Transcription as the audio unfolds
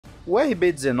O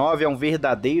RB19 é um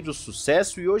verdadeiro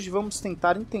sucesso e hoje vamos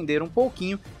tentar entender um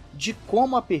pouquinho de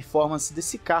como a performance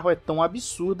desse carro é tão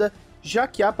absurda, já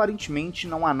que aparentemente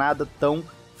não há nada tão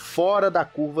fora da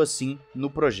curva assim no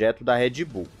projeto da Red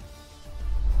Bull.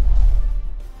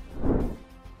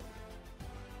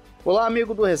 Olá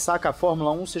amigo do Ressaca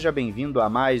Fórmula 1, seja bem-vindo a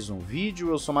mais um vídeo.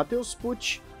 Eu sou Matheus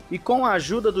Pucci e com a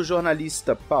ajuda do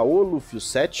jornalista Paolo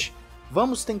Fiusetti,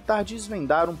 vamos tentar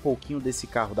desvendar um pouquinho desse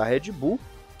carro da Red Bull,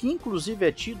 que inclusive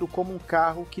é tido como um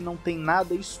carro que não tem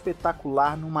nada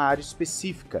espetacular numa área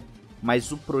específica,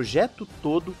 mas o projeto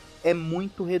todo é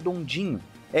muito redondinho.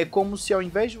 É como se ao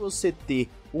invés de você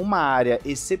ter uma área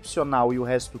excepcional e o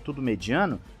resto tudo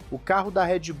mediano, o carro da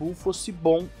Red Bull fosse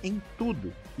bom em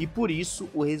tudo. E por isso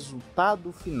o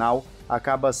resultado final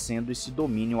acaba sendo esse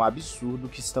domínio absurdo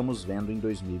que estamos vendo em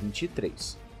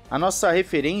 2023. A nossa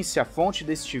referência, a fonte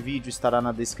deste vídeo estará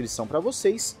na descrição para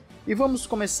vocês. E vamos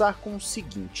começar com o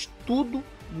seguinte: tudo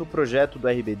no projeto do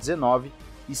RB19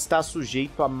 está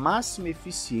sujeito à máxima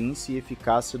eficiência e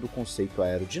eficácia do conceito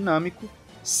aerodinâmico,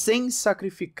 sem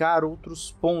sacrificar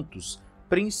outros pontos,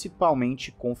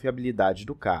 principalmente confiabilidade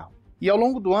do carro. E ao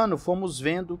longo do ano fomos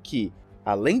vendo que,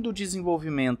 além do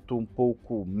desenvolvimento um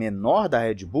pouco menor da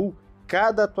Red Bull,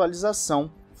 cada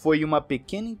atualização foi uma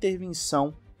pequena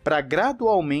intervenção para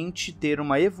gradualmente ter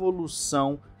uma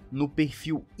evolução no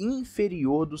perfil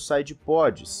inferior dos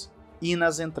sidepods e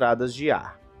nas entradas de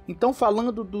ar. Então,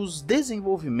 falando dos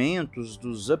desenvolvimentos,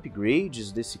 dos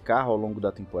upgrades desse carro ao longo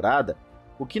da temporada,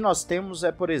 o que nós temos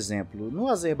é, por exemplo, no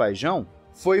Azerbaijão,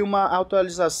 foi uma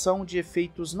atualização de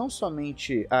efeitos não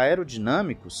somente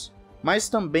aerodinâmicos, mas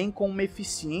também com uma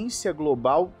eficiência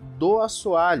global do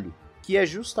assoalho, que é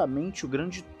justamente o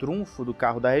grande trunfo do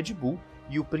carro da Red Bull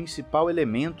e o principal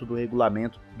elemento do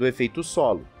regulamento do efeito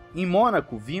solo. Em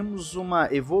Mônaco, vimos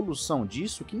uma evolução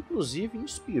disso que inclusive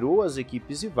inspirou as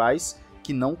equipes rivais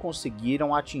que não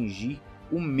conseguiram atingir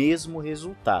o mesmo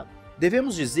resultado.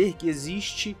 Devemos dizer que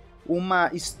existe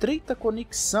uma estreita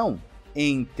conexão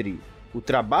entre o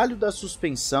trabalho da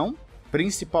suspensão,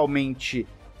 principalmente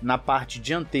na parte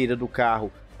dianteira do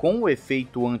carro com o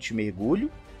efeito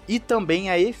anti-mergulho, e também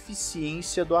a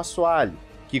eficiência do assoalho,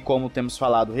 que, como temos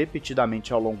falado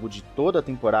repetidamente ao longo de toda a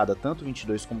temporada, tanto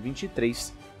 22 como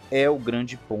 23, é o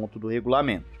grande ponto do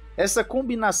regulamento. Essa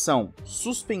combinação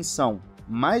suspensão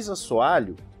mais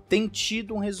assoalho tem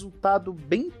tido um resultado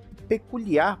bem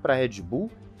peculiar para a Red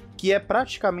Bull, que é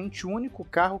praticamente o único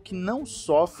carro que não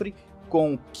sofre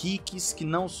com kicks, que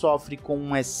não sofre com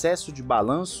um excesso de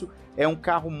balanço. É um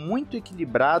carro muito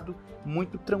equilibrado,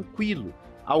 muito tranquilo,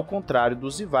 ao contrário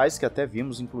dos rivais, que até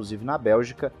vimos inclusive na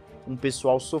Bélgica, um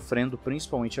pessoal sofrendo,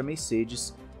 principalmente a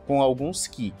Mercedes, com alguns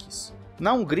kicks.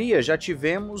 Na Hungria já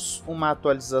tivemos uma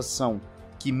atualização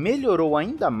que melhorou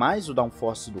ainda mais o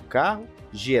downforce do carro,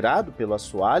 gerado pelo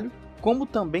assoalho, como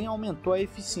também aumentou a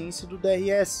eficiência do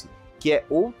DRS, que é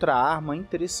outra arma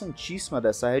interessantíssima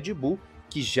dessa Red Bull,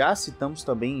 que já citamos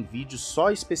também em vídeo só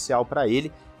especial para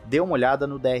ele. Dê uma olhada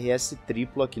no DRS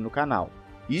triplo aqui no canal.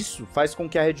 Isso faz com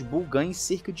que a Red Bull ganhe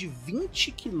cerca de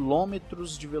 20 km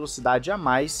de velocidade a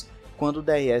mais quando o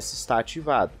DRS está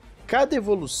ativado. Cada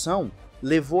evolução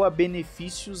levou a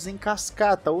benefícios em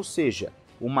cascata, ou seja,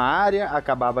 uma área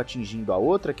acabava atingindo a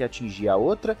outra, que atingia a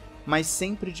outra, mas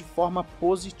sempre de forma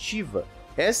positiva.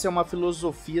 Essa é uma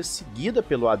filosofia seguida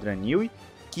pelo Adrian Newey,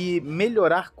 que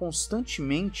melhorar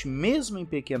constantemente, mesmo em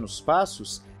pequenos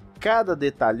passos, cada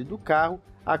detalhe do carro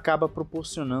acaba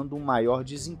proporcionando um maior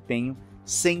desempenho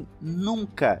sem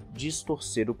nunca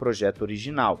distorcer o projeto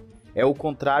original. É o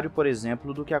contrário, por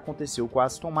exemplo, do que aconteceu com a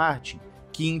Aston Martin,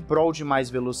 que em prol de mais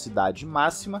velocidade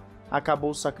máxima,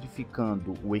 acabou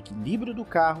sacrificando o equilíbrio do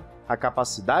carro, a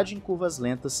capacidade em curvas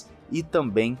lentas e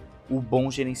também o bom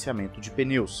gerenciamento de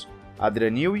pneus.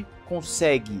 Adrian Newey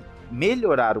consegue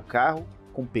melhorar o carro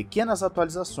com pequenas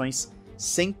atualizações,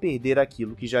 sem perder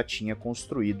aquilo que já tinha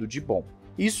construído de bom.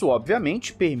 Isso,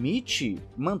 obviamente, permite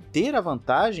manter a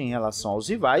vantagem em relação aos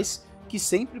rivais, que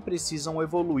sempre precisam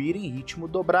evoluir em ritmo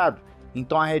dobrado.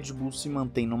 Então a Red Bull se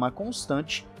mantém numa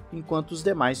constante, enquanto os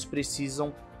demais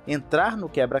precisam entrar no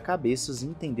quebra-cabeças e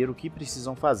entender o que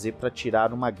precisam fazer para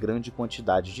tirar uma grande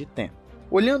quantidade de tempo.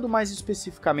 Olhando mais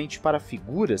especificamente para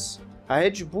figuras, a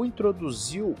Red Bull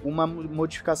introduziu uma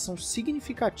modificação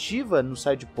significativa no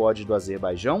sidepod do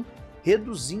Azerbaijão,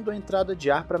 reduzindo a entrada de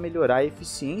ar para melhorar a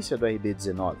eficiência do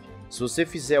RB19. Se você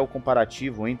fizer o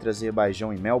comparativo entre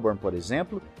Azerbaijão e Melbourne, por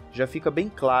exemplo, já fica bem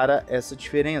clara essa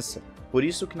diferença. Por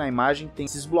isso que na imagem tem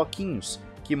esses bloquinhos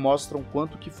que mostram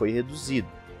quanto que foi reduzido.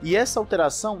 E essa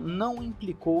alteração não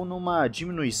implicou numa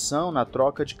diminuição na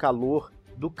troca de calor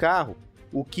do carro,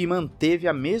 o que manteve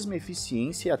a mesma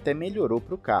eficiência e até melhorou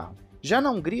para o carro. Já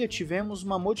na Hungria tivemos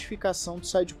uma modificação do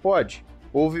sidepod.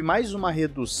 Houve mais uma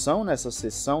redução nessa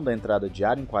seção da entrada de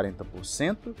ar em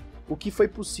 40%, o que foi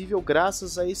possível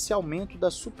graças a esse aumento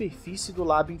da superfície do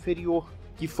lábio inferior,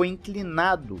 que foi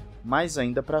inclinado mais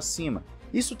ainda para cima.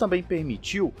 Isso também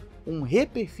permitiu um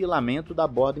reperfilamento da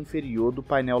borda inferior do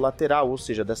painel lateral, ou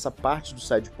seja, dessa parte do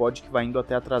sidepod que vai indo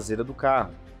até a traseira do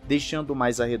carro, deixando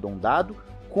mais arredondado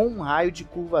com um raio de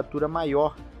curvatura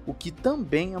maior, o que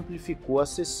também amplificou a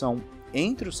seção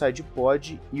entre o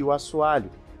sidepod e o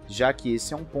assoalho. Já que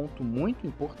esse é um ponto muito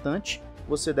importante,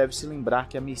 você deve se lembrar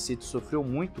que a Mercedes sofreu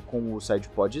muito com o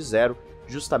sidepod zero,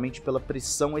 justamente pela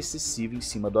pressão excessiva em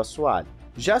cima do assoalho.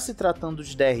 Já se tratando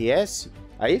de DRS,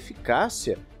 a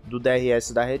eficácia do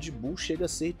DRS da Red Bull chega a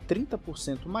ser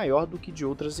 30% maior do que de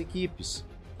outras equipes.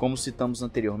 Como citamos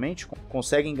anteriormente,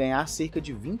 conseguem ganhar cerca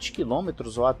de 20 km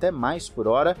ou até mais por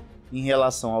hora em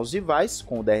relação aos rivais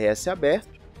com o DRS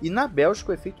aberto, e na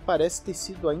Bélgica o efeito parece ter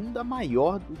sido ainda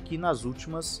maior do que nas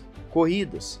últimas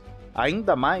corridas,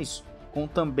 ainda mais com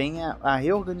também a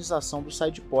reorganização do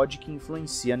sidepod que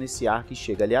influencia nesse ar que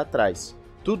chega ali atrás.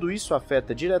 Tudo isso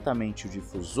afeta diretamente o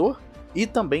difusor e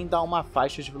também dá uma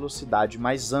faixa de velocidade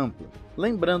mais ampla.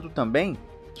 Lembrando também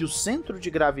que o centro de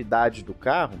gravidade do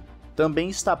carro também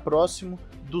está próximo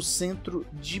do centro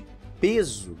de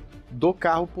peso do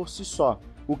carro por si só,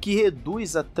 o que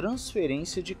reduz a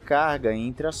transferência de carga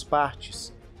entre as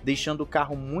partes, deixando o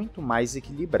carro muito mais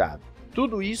equilibrado.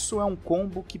 Tudo isso é um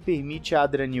combo que permite a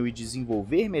Adrian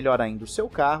desenvolver melhor ainda o seu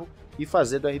carro e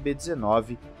fazer do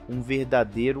RB19 um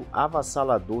verdadeiro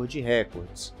avassalador de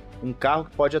recordes. Um carro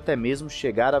que pode até mesmo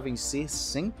chegar a vencer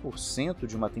 100%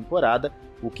 de uma temporada,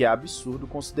 o que é absurdo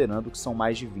considerando que são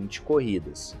mais de 20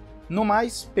 corridas. No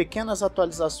mais, pequenas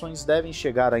atualizações devem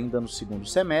chegar ainda no segundo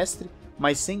semestre,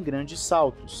 mas sem grandes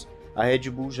saltos. A Red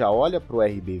Bull já olha para o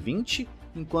RB20,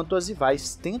 enquanto as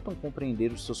rivais tentam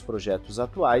compreender os seus projetos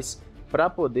atuais para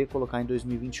poder colocar em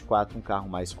 2024 um carro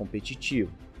mais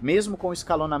competitivo. Mesmo com o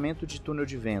escalonamento de túnel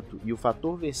de vento e o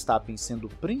fator Verstappen sendo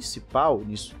o principal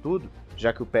nisso tudo,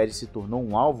 já que o Pérez se tornou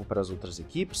um alvo para as outras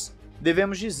equipes,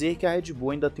 devemos dizer que a Red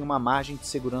Bull ainda tem uma margem de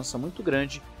segurança muito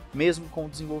grande, mesmo com o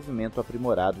desenvolvimento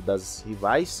aprimorado das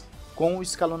rivais com o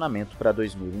escalonamento para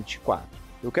 2024.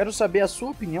 Eu quero saber a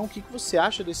sua opinião, o que você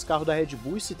acha desse carro da Red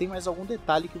Bull e se tem mais algum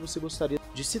detalhe que você gostaria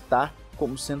de citar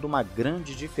como sendo uma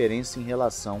grande diferença em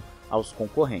relação aos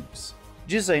concorrentes.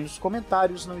 Diz aí nos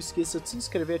comentários, não esqueça de se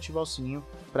inscrever e ativar o sininho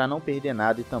para não perder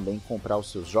nada e também comprar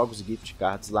os seus jogos e gift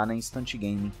cards lá na Instant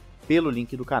Gaming pelo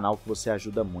link do canal que você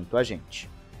ajuda muito a gente.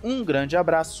 Um grande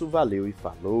abraço, valeu e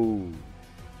falou!